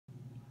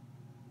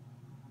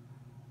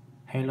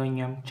Hello anh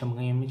em, chào mừng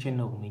anh em đến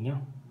channel của mình nhé.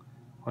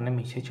 Hôm nay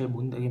mình sẽ chơi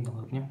 4 tựa game tổng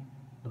hợp nhé.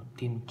 Đầu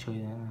tiên mình chơi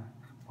là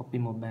Poppy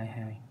Mobile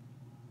 2.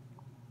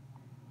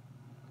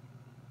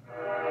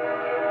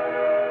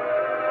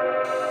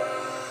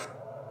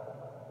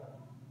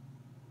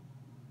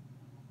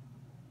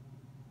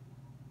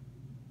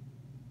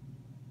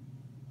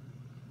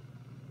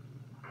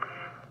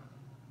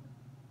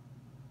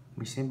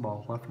 Mình sẽ bỏ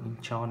qua phần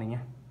intro này nhé.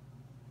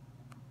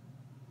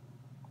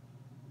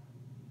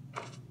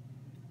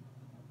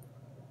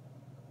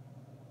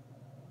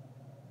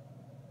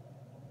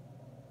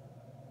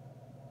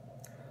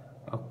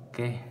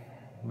 Ok,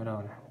 bắt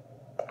đầu nào.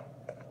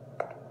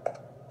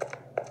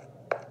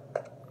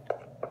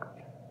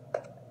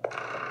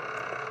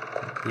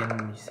 Đầu tiên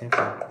mình sẽ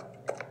phải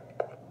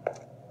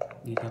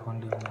đi theo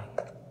con đường này.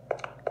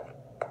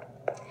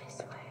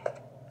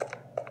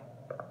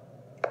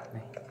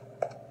 Này.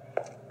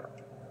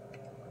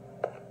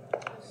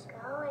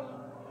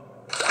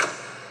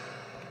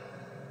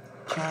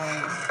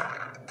 Chào.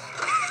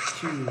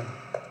 Chư.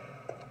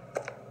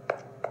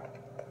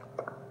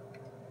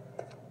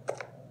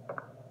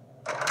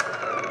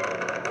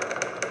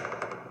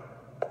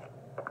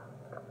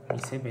 Mình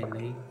sẽ phải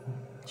lấy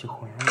chìa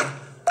khóa nữa.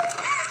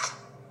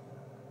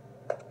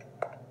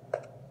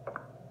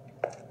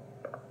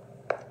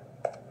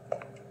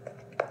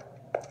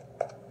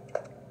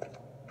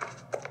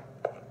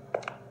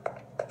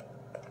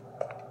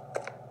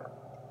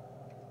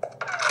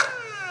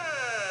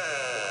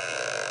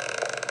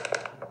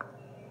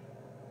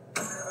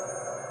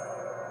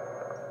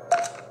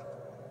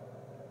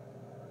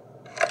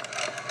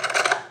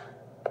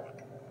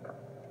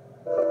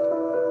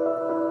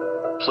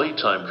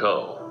 Playtime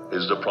Co.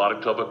 is the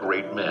product of a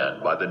great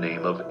man by the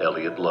name of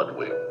Elliot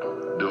Ludwig.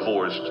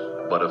 Divorced,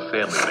 but a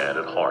family man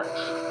at heart.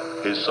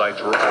 His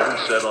sights were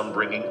always set on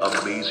bringing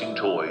amazing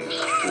toys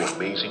to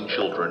amazing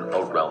children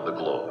around the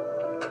globe.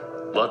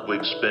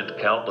 Ludwig spent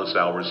countless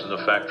hours in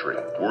the factory,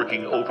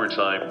 working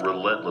overtime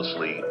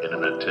relentlessly in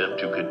an attempt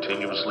to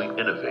continuously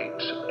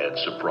innovate and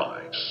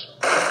surprise.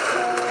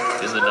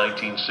 In the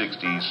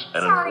 1960s,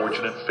 an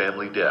unfortunate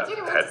family death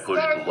had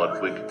pushed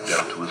Ludwig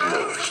down to his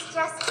lowest.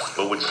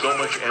 But with so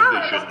much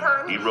ambition,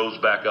 he rose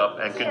back up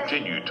and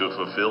continued to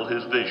fulfill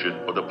his vision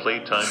for the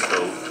Playtime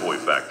Co. toy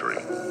factory.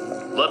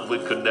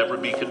 Ludwig could never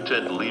be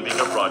content leaving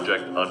a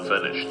project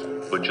unfinished.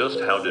 But just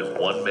how did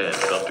one man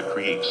come to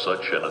create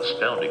such an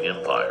astounding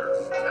empire?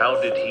 How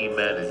did he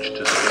manage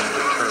to stay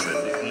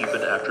determined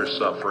even after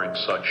suffering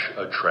such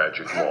a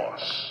tragic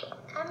loss?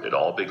 It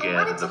all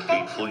began in the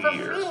fateful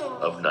year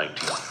of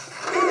 19...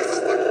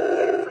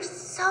 For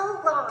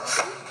so long.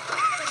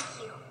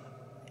 Thank you.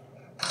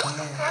 I'd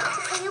like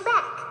to pay you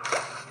back.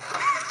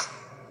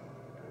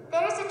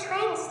 There's a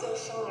train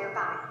station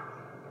nearby.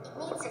 It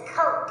needs a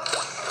code,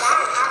 and that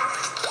I have.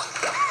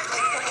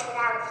 I'm gonna get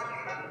out of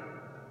here.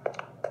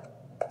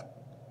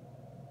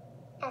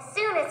 As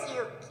soon as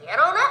you get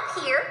on up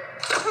here.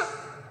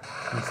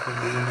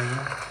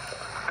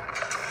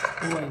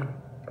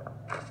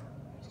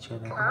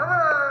 Come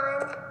on.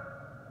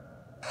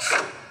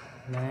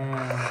 Now.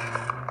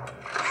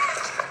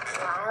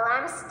 While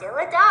I'm still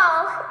a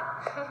doll.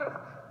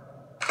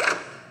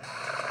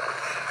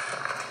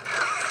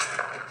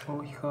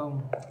 Ôi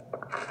không.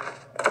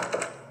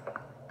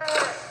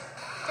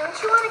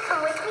 Don't you want to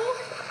come with me?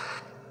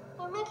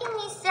 You're making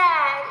me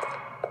sad.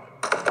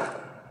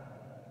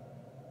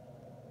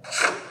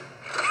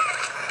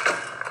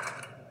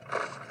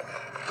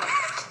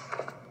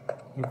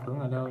 Hiệp hướng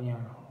ở đâu nhỉ?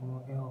 Không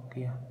có cái hộp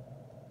kia.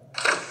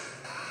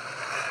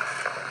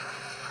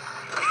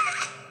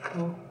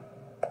 Ô.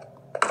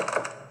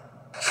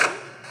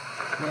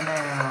 Bên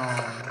nào?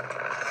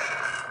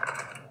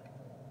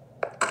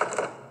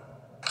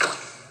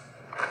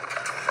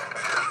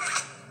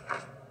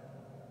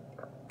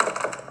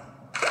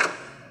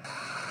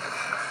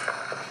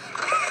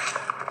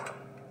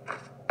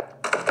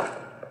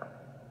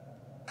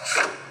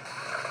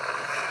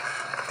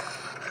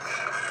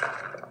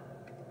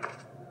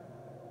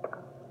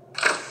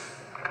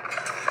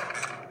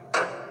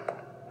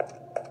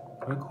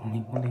 Cuối cùng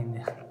mình cũng lên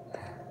được.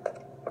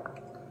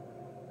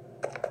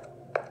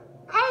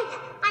 Hey,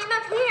 I'm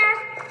up here.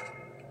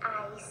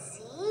 I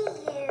see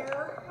you.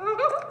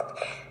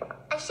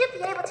 I should be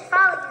able to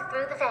follow you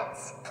through the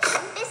fence.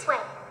 This way.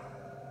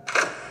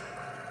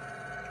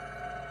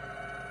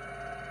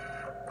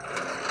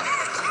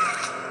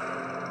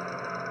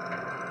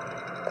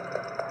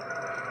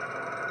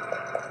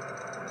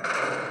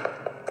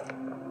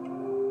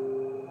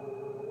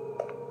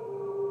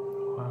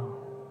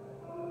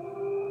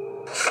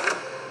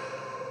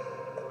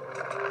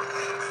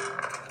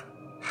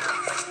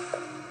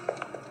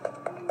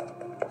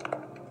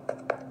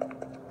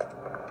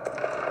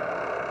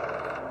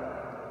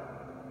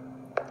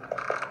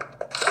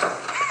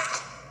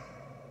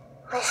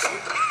 Listen,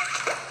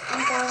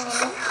 I'm going to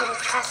need you to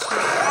trust me.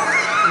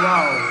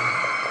 Wow.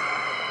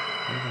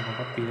 Đấy là một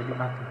Poppy đã bị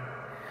bắt rồi.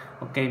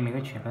 Ok, mình sẽ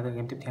chuyển qua tựa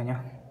game tiếp theo nhé.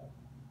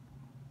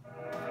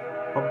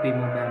 Poppy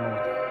Mobile 1.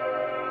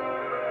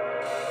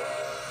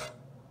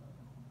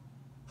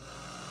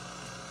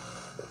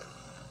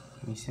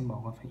 Mình sẽ bỏ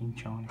qua phần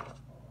intro này.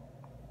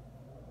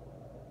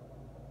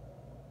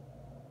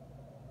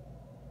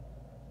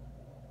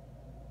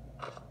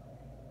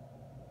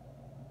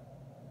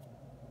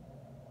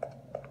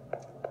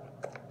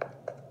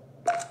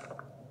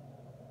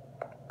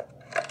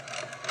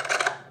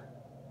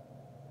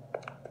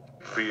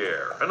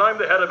 Pierre, and I'm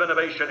the head of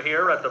innovation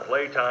here at the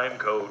Playtime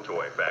Co.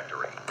 Toy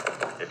Factory.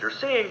 If you're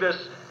seeing this,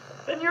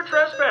 then you're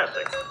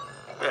trespassing.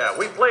 Yeah,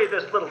 we play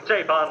this little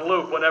tape on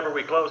loop whenever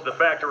we close the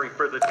factory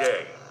for the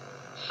day.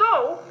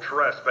 So,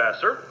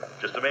 trespasser,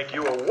 just to make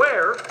you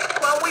aware,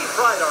 while we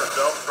pride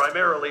ourselves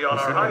primarily on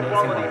our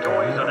high-quality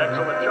toys and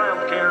excellent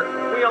child care,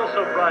 we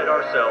also pride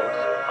ourselves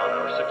on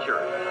our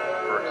security.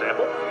 For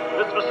example,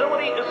 this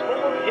facility is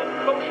full of hidden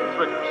motion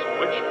triggers,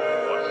 which,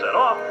 once set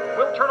off,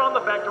 will turn on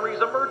the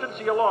factory's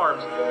emergency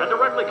alarms and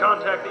directly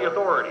contact the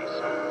authorities.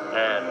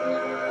 And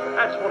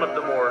that's one of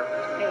the more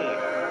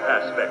tame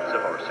aspects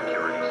of our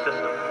security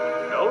system.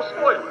 No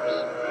spoilers.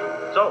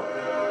 So,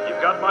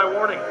 you've got my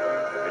warning.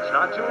 It's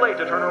not too late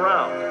to turn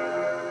around.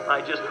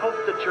 I just hope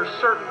that you're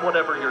certain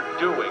whatever you're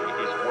doing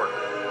is worth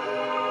it.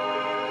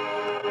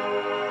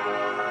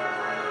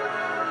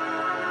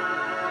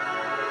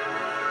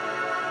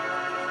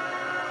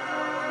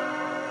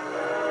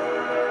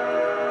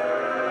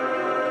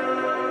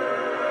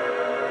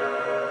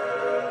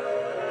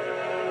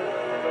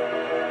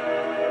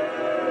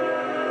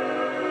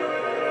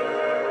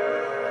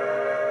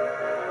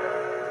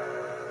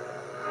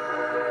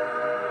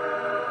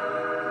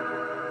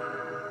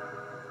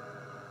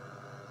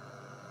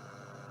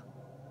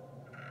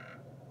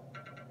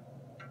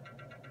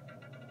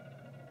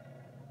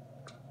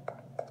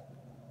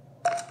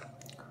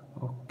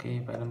 Ok,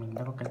 vậy là mình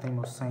đã có cái tay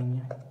màu xanh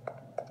nhé.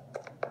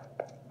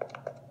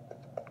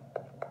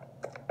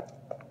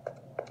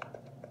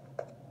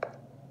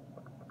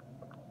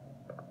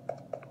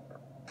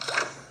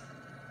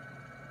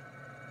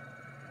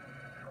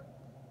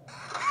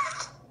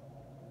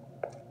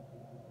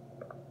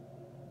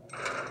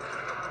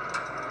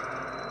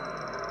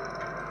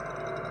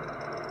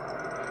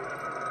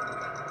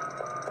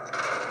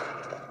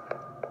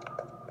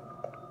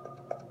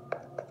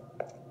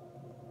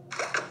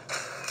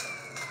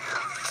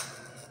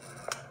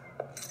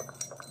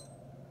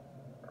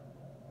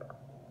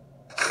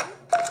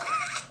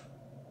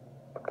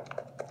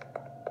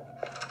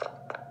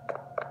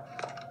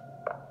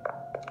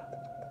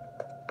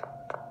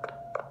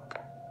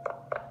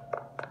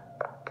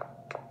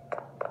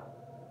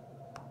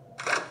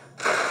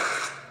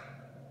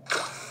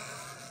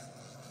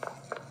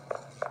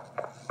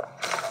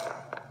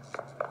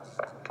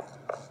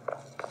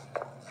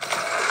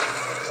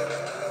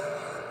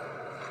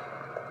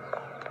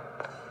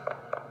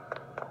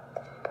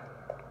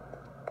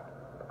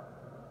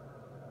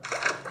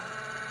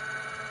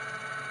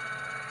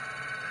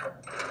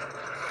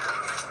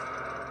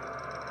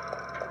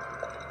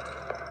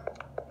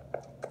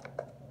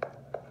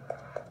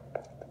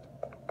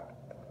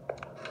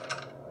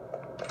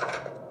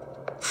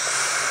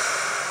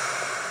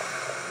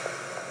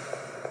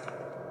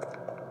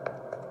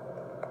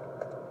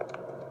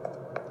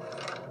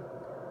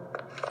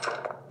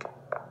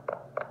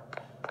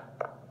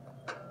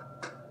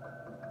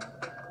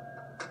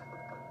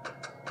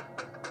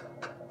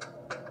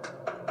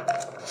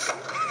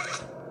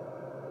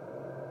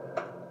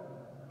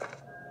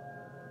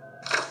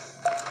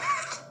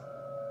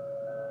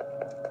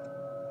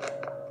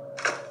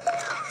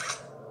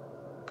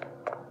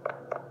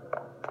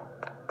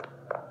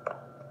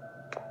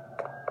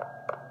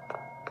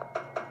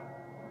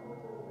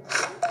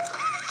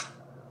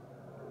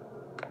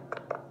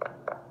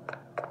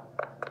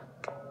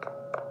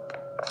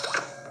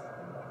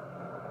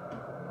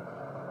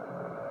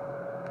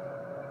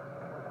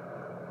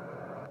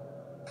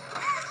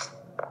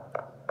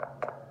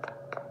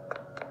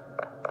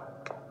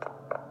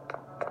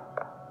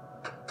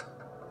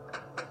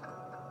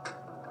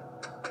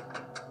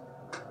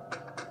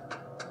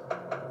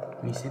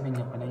 Mình sẽ đăng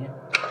nhập vào đây nhé.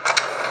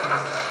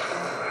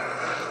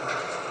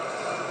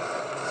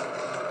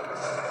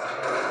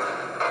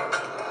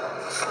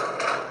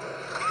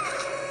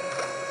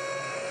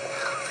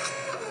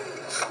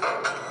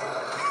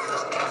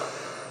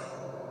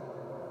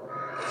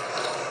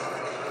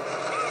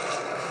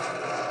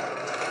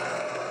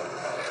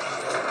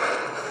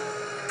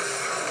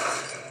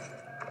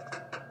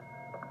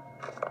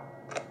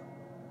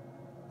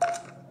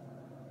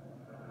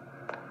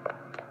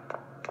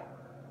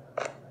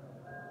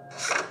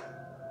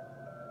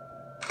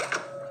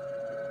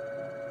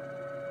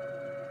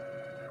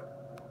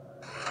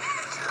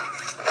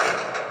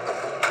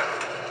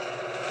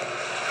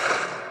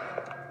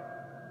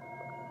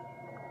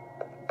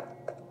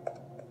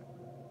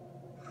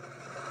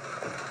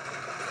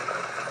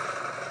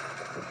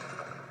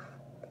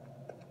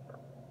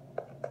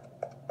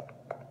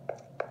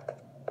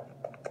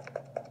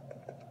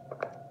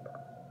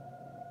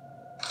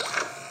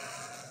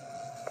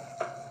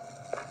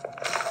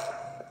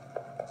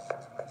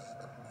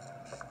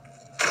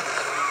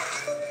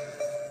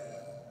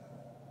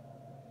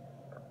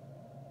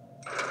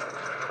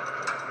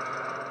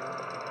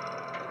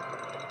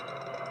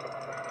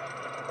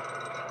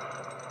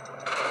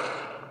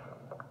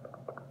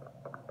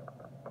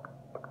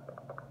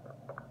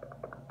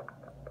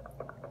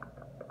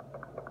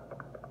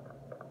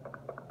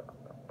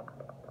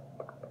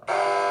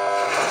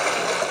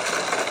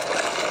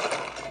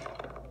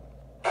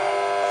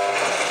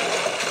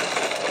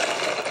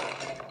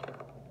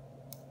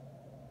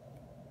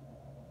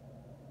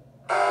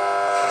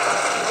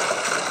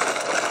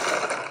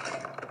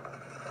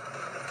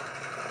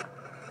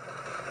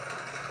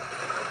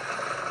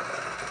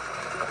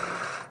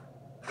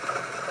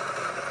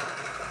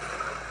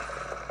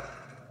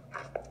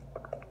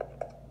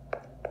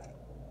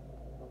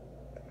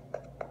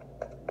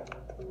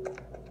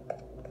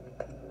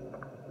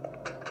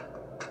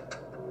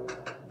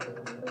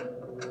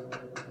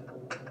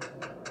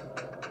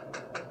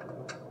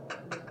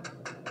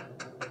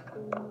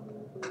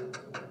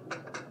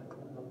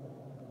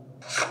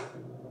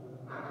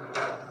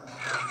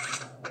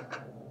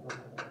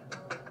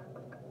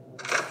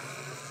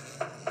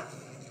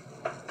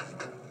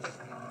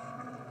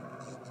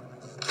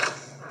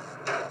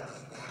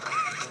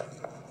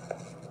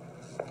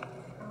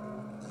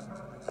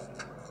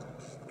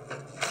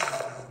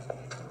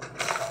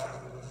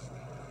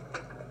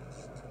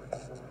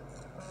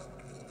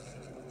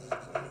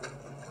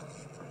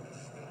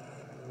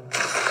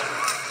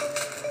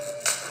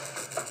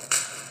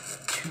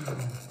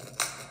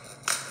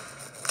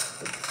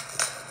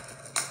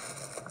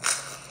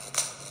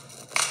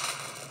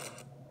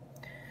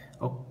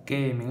 Ok,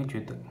 mình có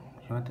chuyển từ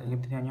chúng ta thử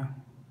game tiếp theo nhé.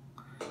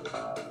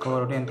 Câu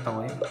đầu tiên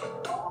tối.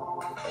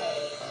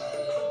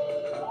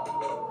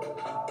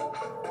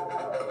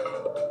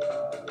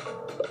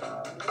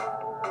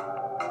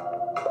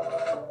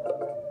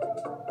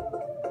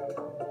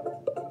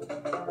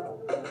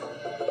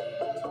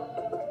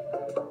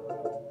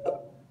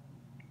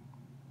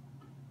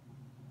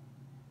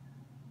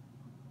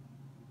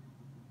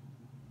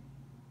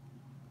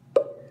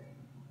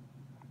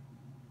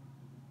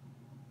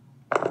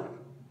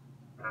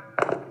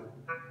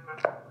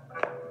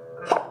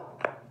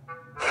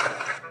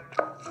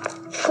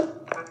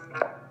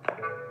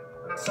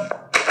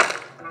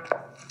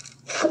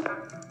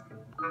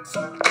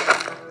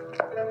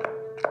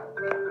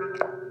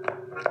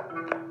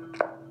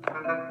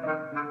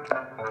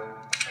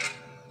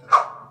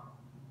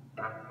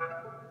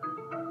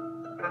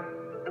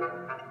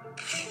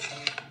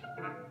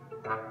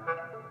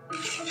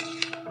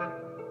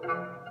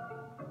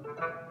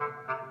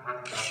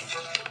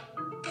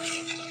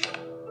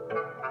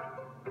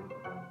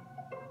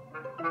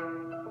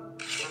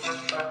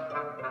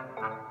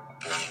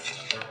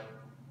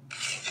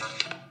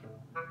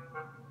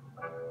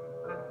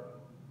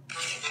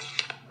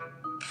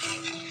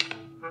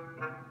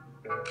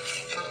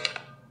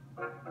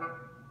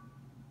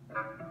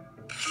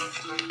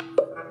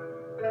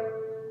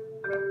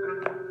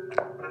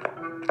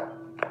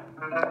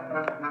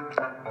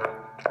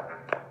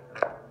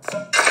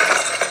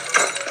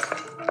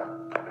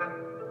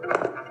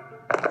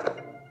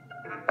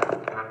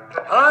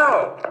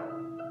 How?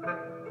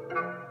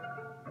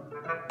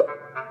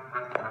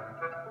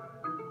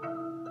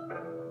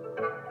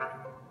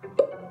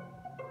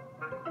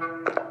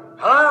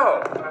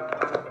 How?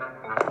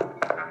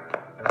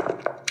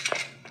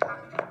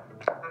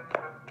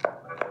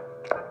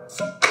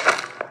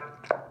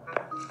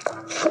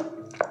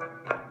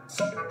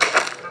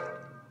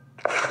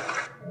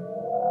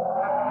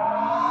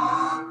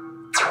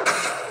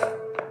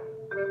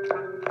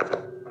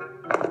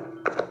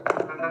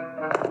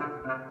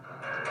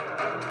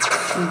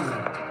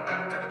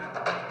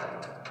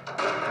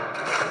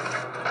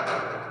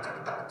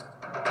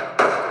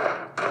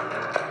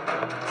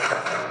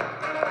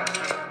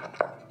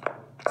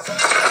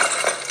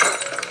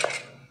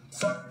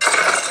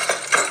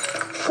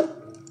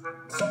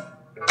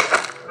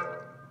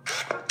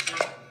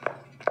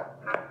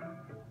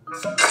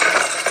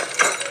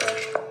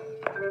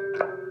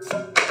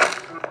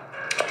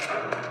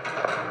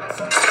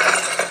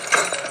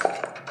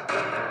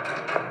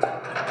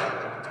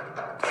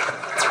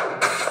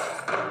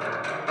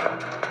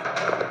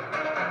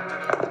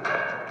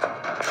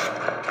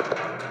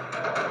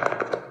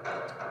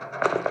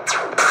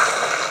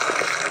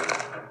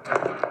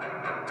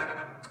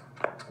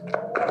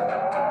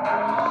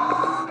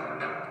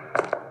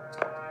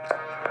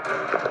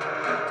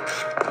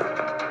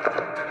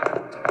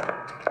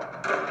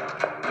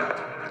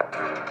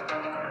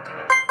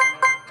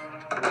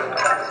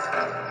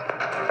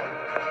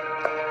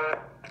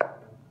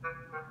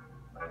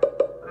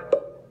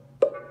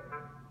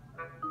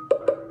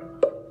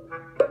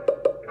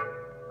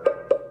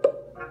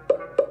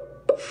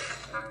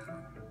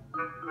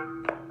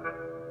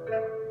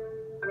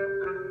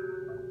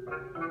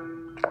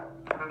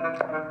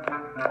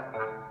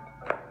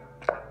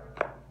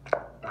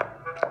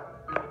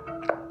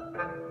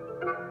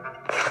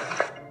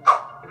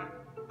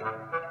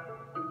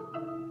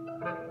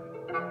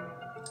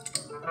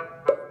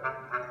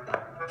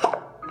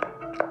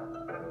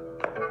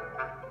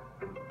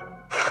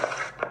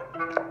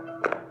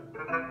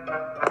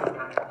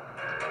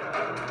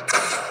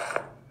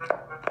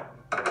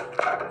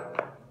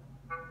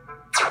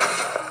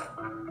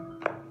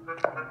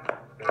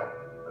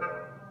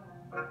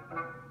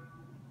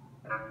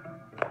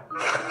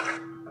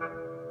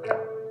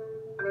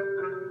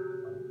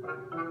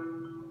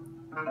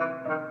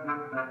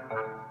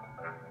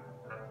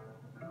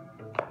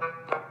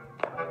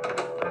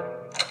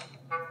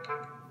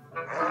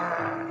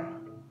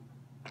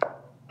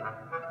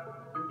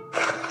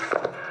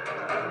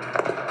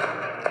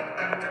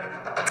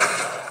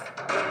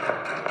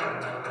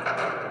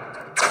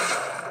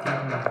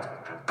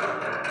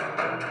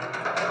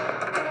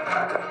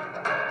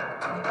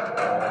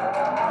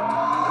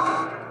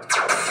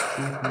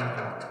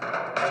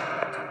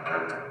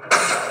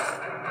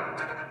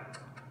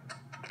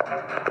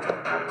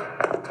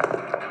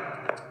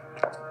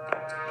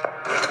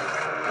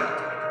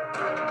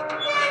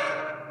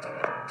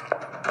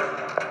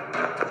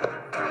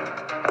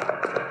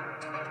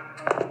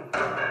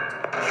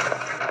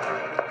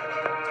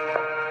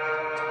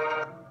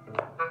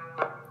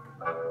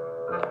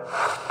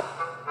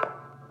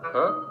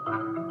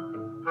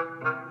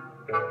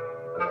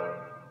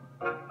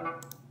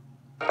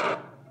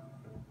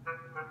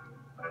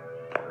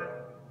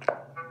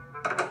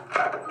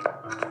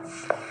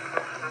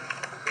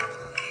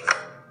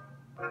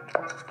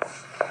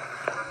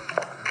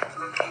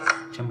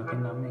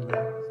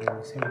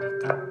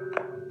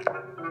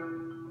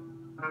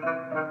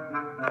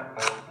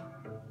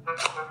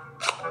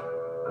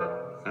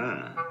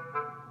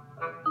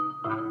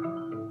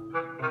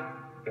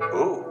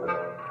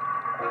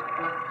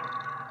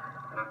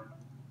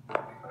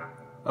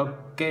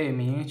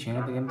 mình chuyển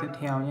sang game tiếp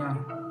theo nhá.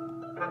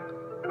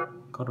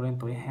 Câu đố đen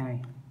tối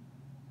 2.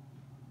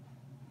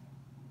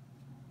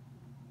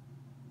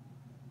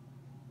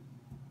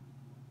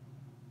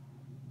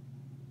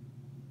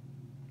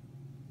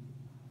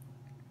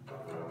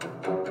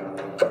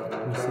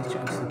 Mình sẽ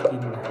chọn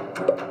skin này.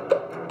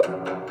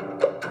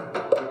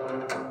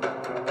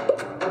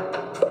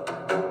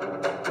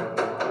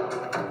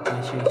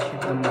 Mình sẽ chọn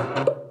tâm một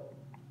nhé.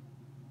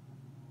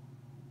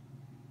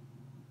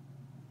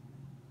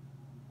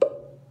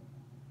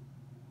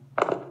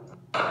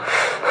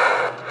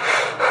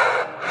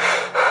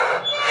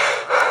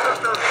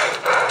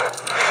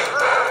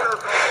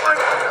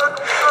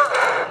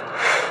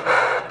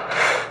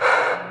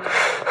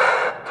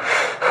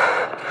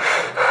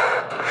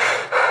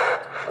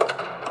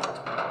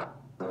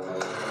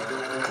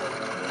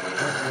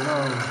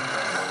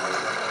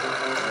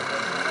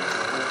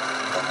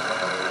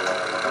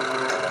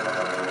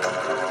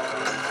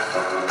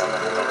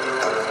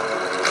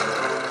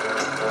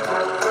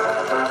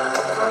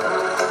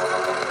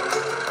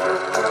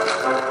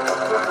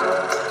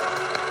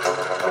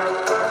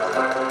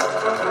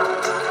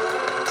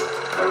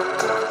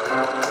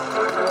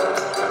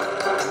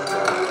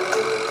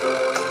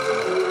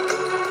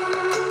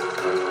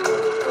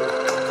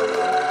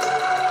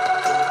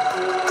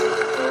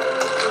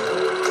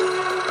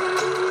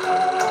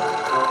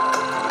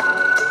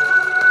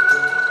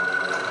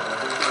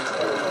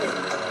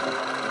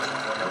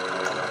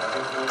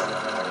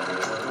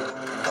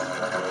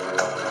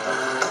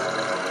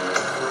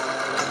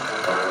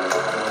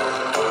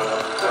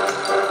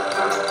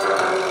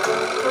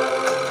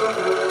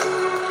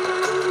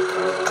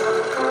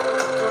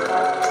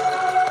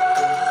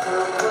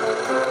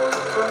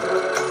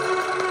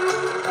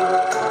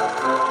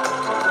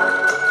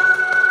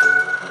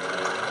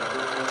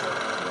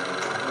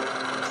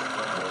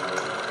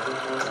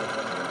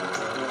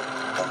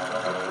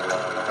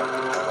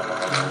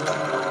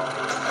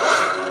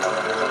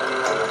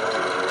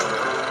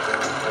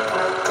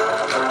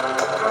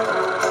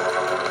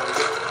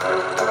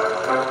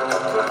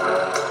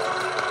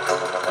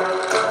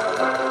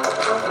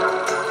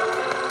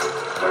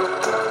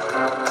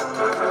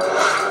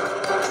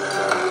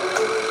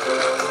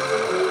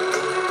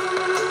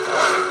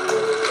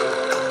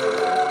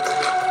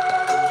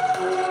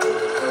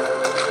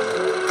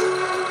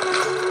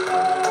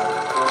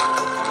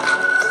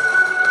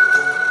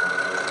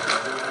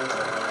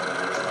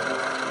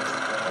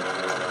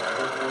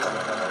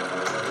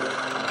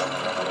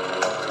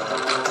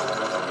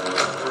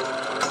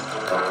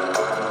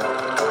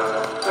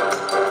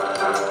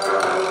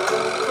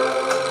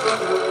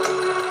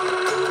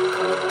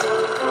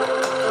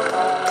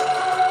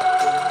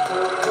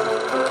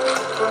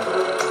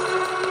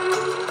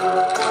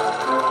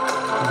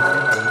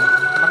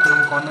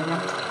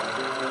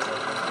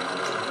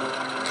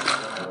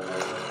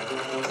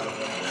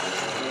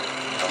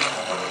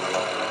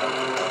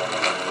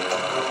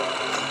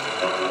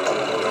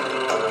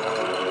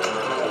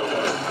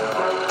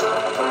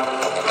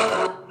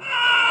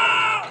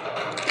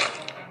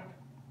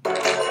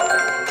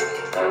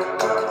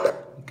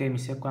 Mình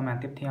sẽ qua màn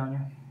tiếp theo nhé.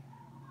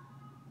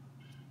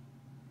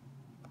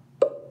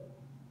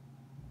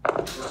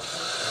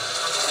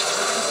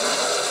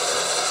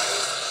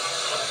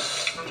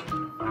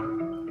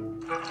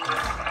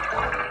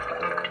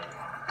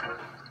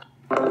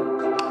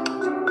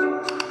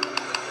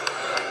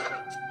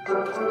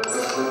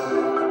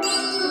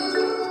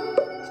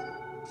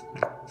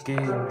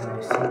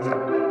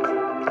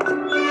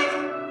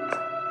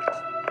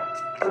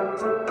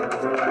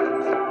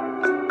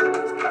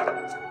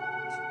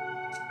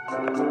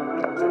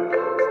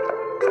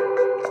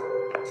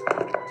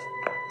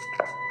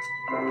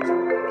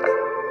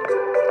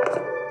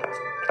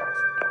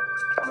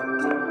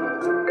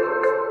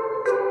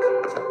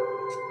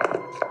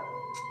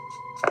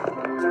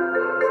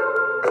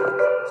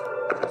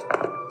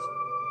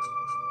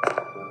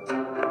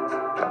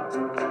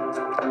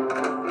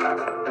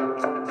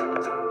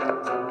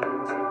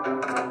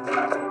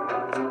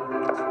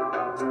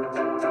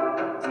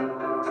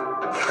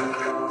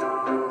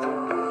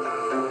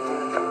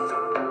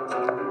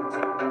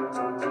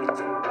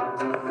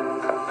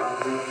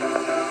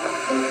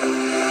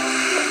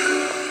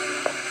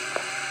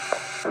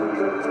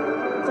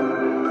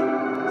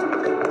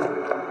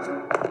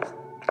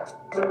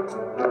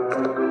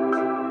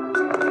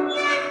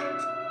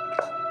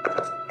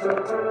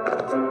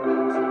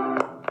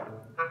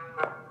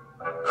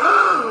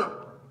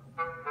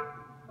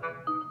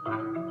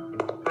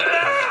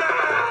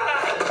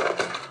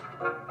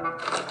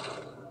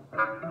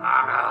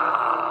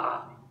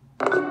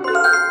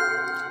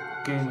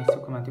 Mình sẽ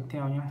qua màn tiếp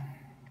theo nhé.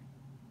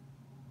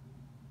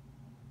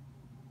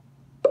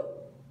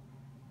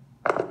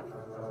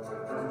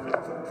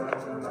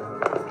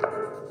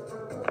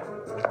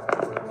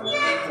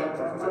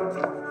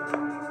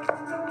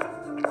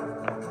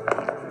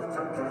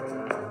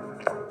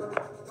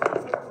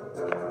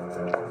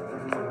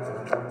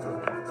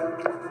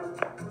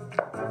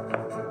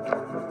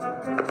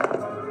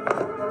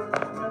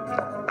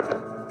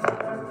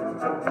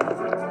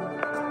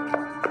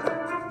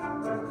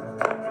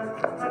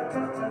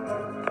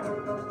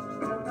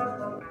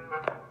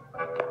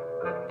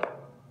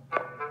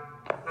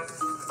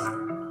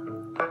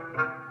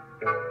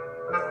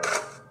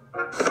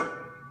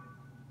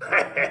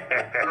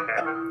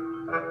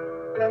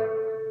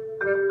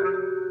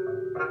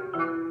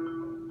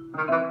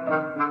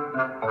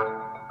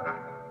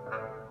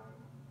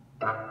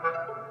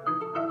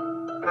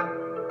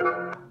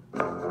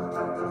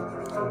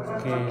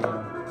 Ok,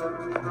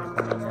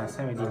 còn mình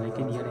sẽ phải đi lấy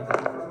cái đĩa đấy.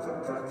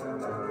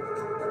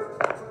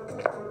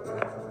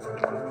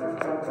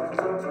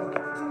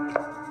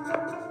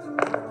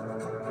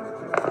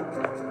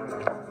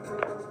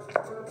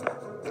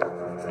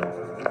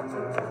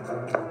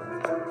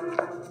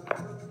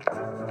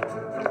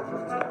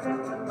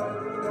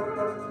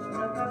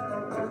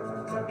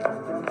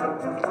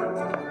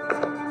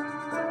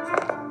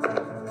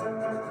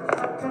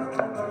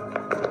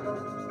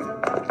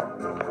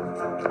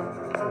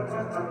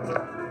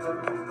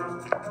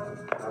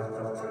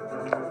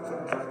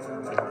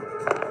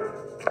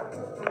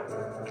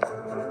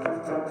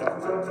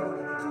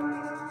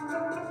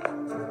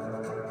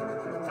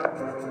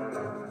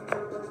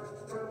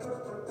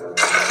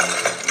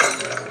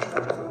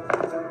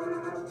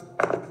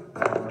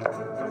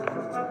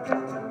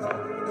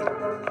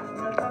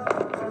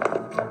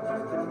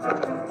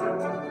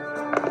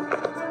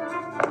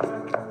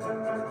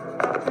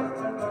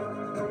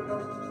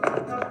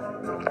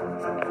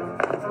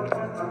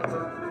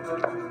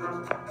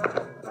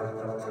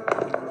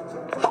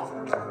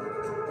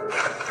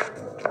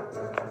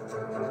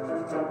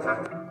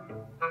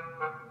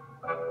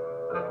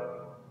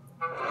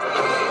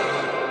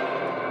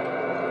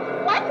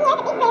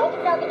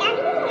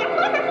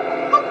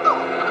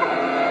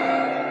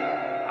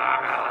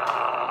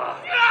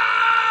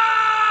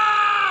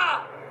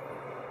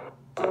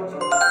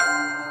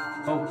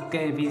 Ok,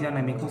 video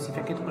này mình cũng xin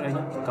phép kết thúc ở đây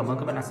nhé. Cảm ơn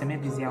các bạn đã xem hết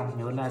video.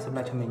 Nhớ like,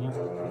 subscribe cho mình nhé.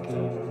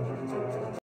 Ok.